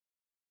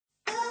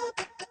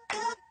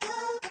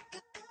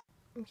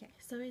Okay,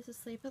 so he's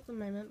asleep at the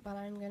moment, but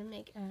I'm going to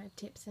make a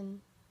tips and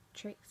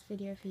tricks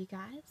video for you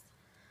guys.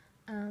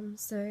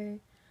 So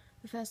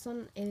the first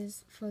one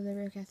is for the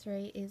Realcare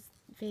 3 is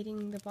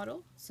feeding the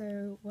bottle.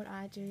 So what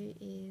I do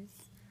is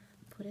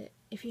put it,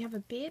 if you have a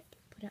bib,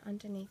 put it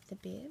underneath the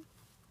bib,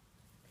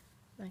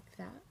 like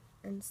that,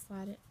 and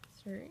slide it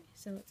through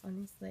so it's on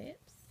his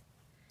lips.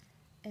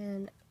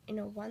 And in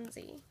a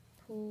onesie,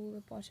 pull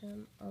the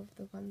bottom of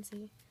the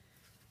onesie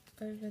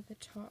over the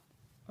top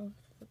of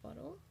the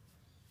bottle,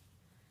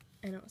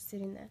 and it'll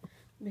sit in there.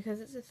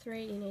 Because it's a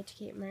 3, you need to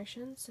keep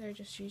motion, so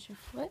just use your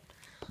foot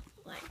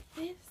like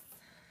this,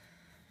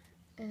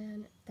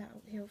 and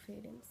he'll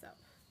feed himself.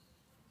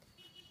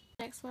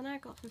 Next one I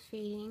got for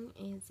feeding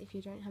is, if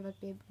you don't have a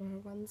bib or a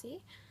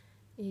onesie,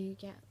 you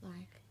get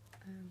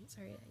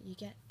you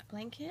get a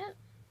blanket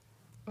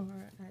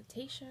or a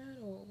t-shirt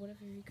or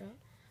whatever you got,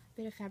 a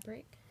bit of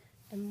fabric,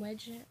 and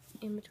wedge it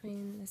in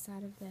between the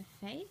side of their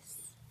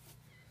face,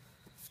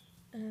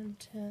 and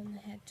turn the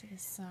head to the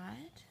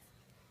side,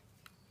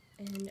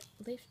 and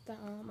lift the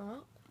arm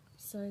up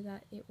so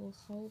that it will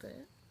hold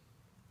it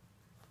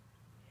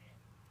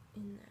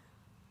in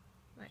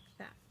there, like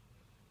that.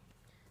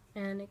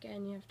 And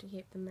again, you have to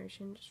keep the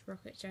motion, just rock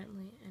it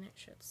gently and it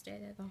should stay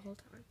there the whole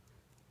time.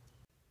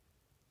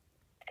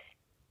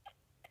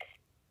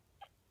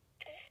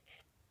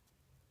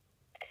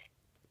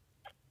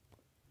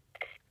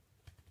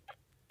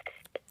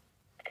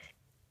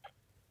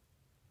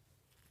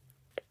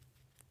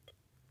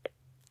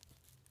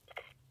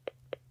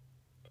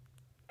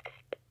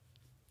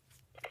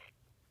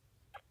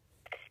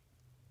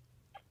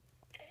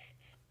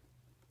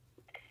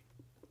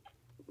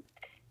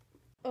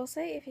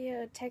 Also, if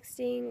you're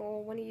texting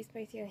or want to use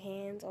both your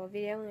hands or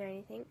videoing or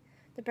anything,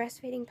 the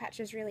breastfeeding patch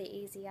is really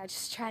easy. I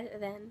just tried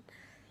it then.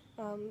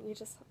 You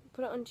just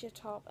put it onto your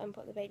top and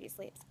put the baby's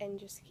lips and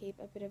just keep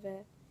a bit of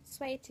a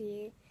sway to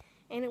you,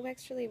 and it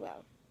works really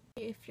well.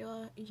 If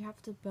you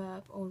have to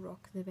burp or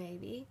rock the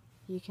baby,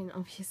 you can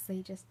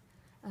obviously just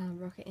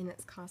rock it in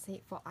its car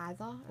seat for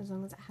either, as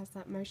long as it has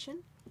that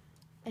motion,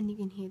 and you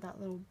can hear that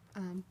little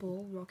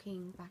ball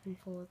rocking back and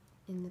forth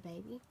in the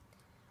baby.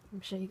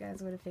 I'm sure you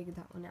guys would have figured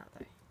that one out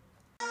though.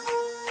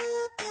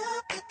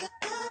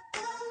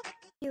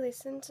 You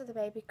listen to the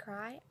baby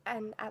cry,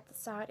 and at the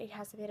start it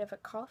has a bit of a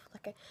cough,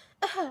 like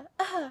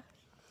a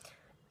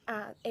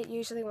it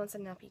usually wants a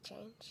nappy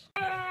change.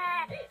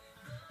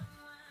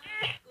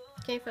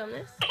 Can you film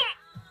this?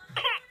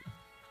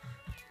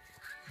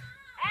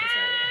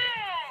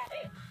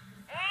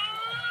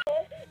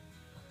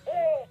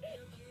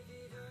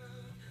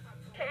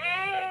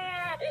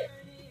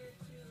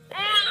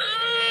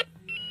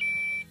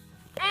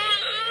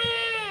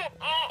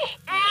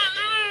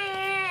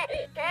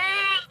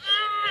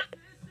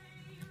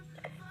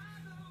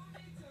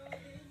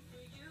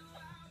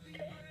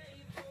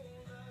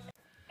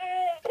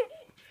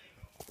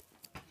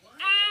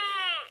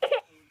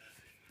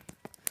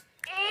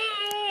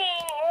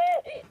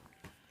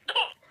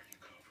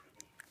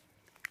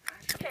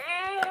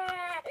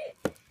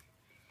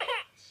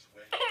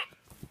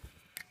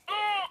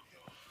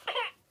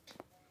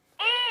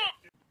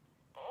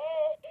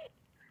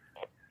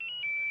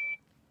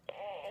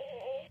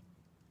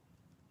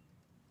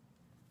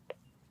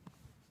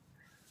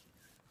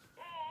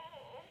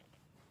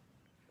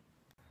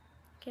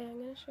 Okay, I'm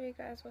going to show you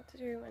guys what to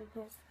do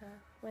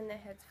when their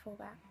heads fall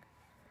back.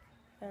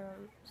 So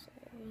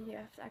you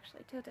have to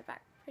actually tilt it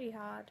back pretty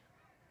hard,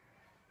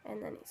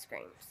 and then he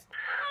screams.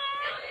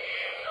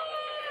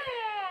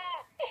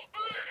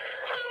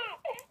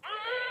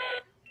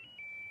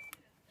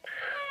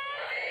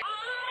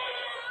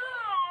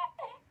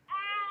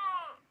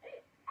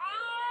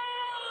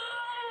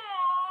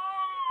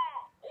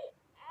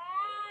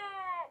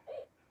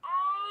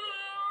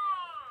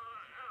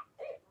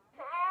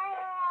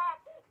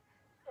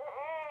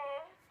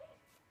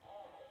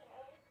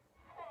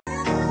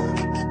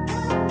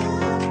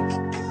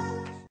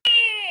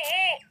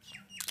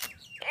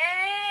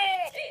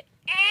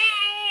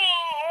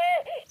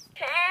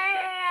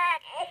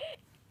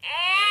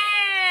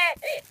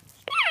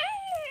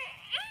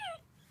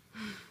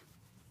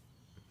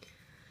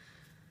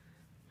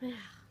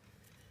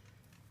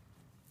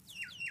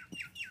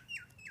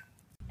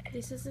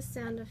 This is the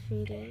sound of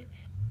feeding.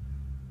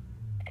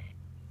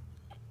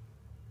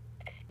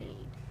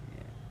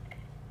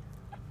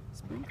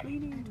 Spring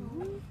cleaning.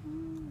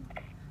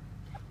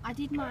 I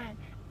did my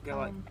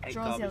drawers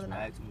the other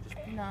night.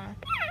 No.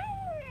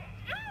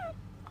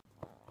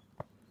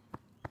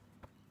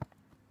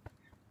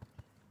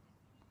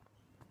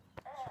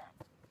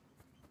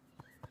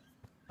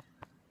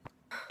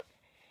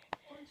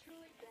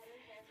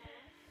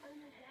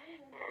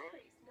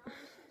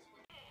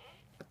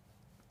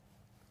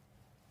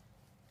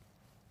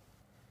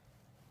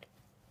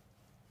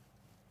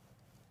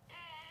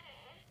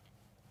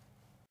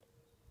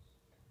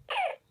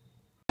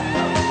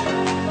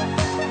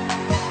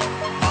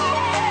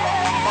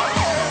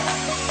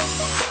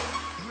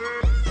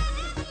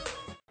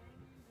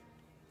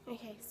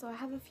 Okay, so I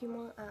have a few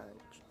more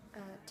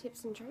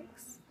tips and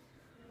tricks.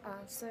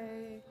 So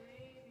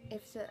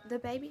if the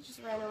baby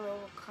just randomly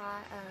will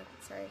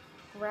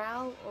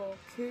growl or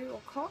coo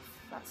or cough,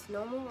 that's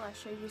normal. I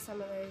showed you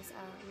some of those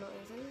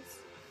noises.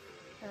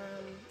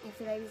 If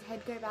the baby's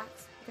head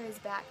goes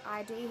back,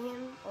 ID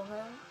him or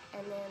her,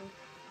 and then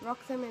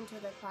rock them until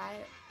they're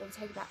quiet. It'll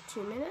take about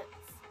 2 minutes.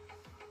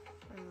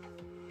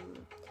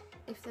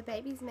 If the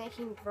baby's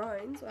making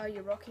groans while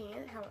you're rocking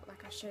it,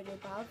 like I showed you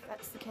above,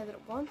 that's the care that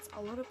it wants.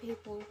 A lot of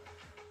people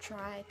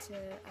try to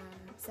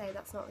say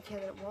that's not the care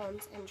that it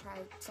wants and try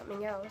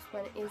something else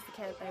when it is the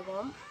care that they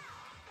want.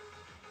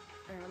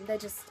 They're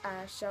just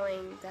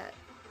showing that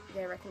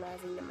they're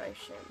recognising the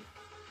motion.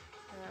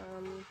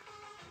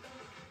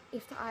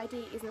 If the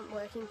ID isn't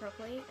working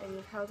properly and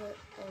you've held it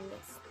and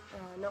it's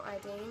not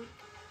IDing,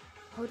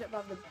 hold it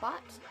above the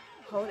butt,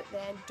 hold it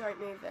there, don't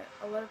move it.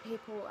 A lot of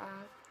people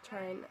try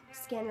and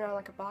scan around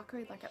like a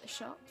barcode, like at the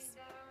shops.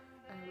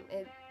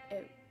 It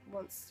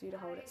wants you to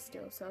hold it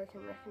still so it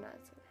can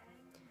recognise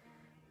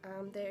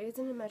it. There is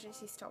an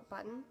emergency stop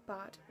button,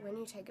 but when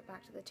you take it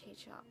back to the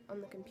teacher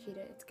on the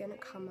computer, it's going to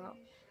come up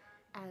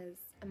as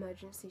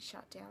emergency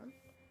shutdown,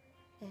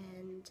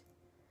 and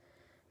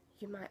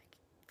you might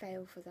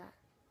fail for that.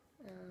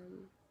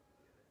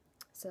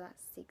 So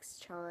that's 6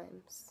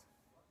 chimes,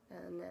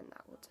 and then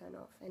that will turn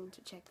off. And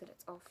to check that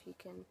it's off, you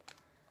can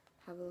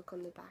have a look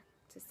on the back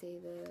to see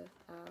the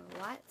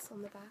lights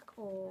on the back,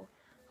 or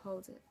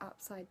hold it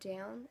upside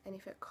down, and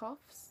if it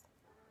coughs,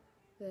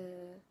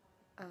 the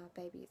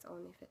baby is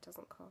on. If it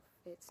doesn't cough,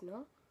 it's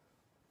not.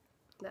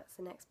 That's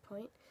the next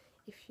point.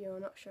 If you're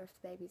not sure if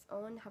the baby's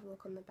on, have a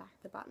look on the back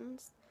of the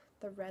buttons.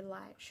 The red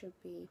light should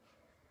be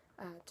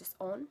just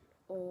on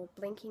or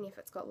blinking if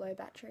it's got low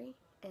battery,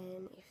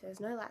 and if there's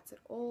no lights at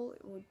all,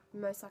 it would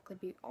most likely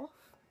be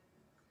off.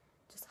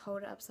 Just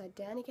hold it upside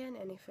down again,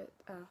 and if it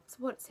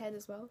support its head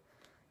as well,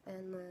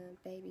 and the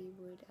baby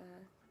would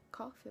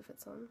cough if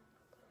it's on.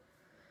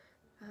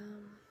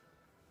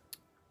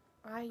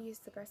 I use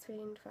the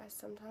breastfeeding device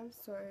sometimes,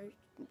 so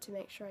to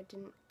make sure I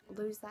didn't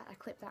lose that, I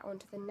clipped that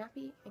onto the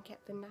nappy and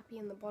kept the nappy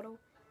and the bottle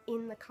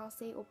in the car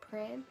seat or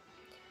pram.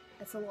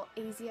 It's a lot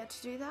easier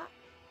to do that.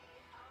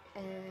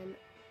 And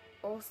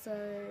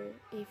also,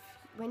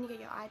 when you get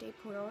your ID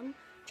put on,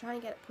 try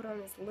and get it put on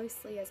as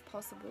loosely as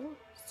possible.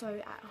 So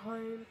at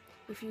home,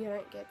 if you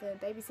don't get the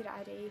babysitter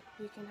ID,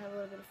 you can have a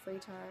little bit of free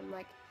time,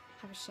 like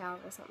have a shower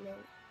or something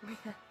with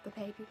the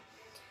baby.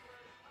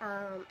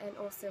 And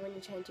also when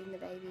you're changing the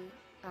baby,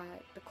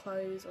 the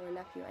clothes or a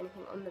nappy or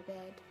anything on the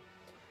bed,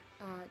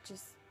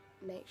 just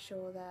make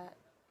sure that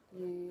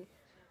you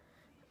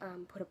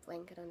put a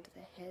blanket under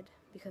the head,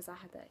 because I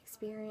had that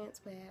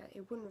experience where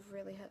it wouldn't have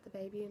really hurt the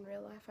baby in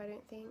real life, I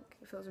don't think,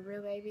 if it was a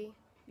real baby,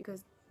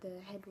 because the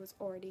head was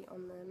already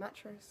on the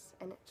mattress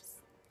and it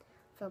just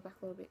fell back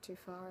a little bit too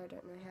far, I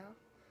don't know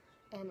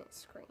how, and it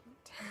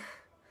screamed.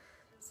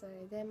 So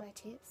they're my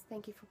tips.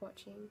 Thank you for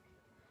watching,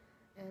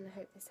 and I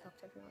hope this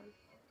helped everyone.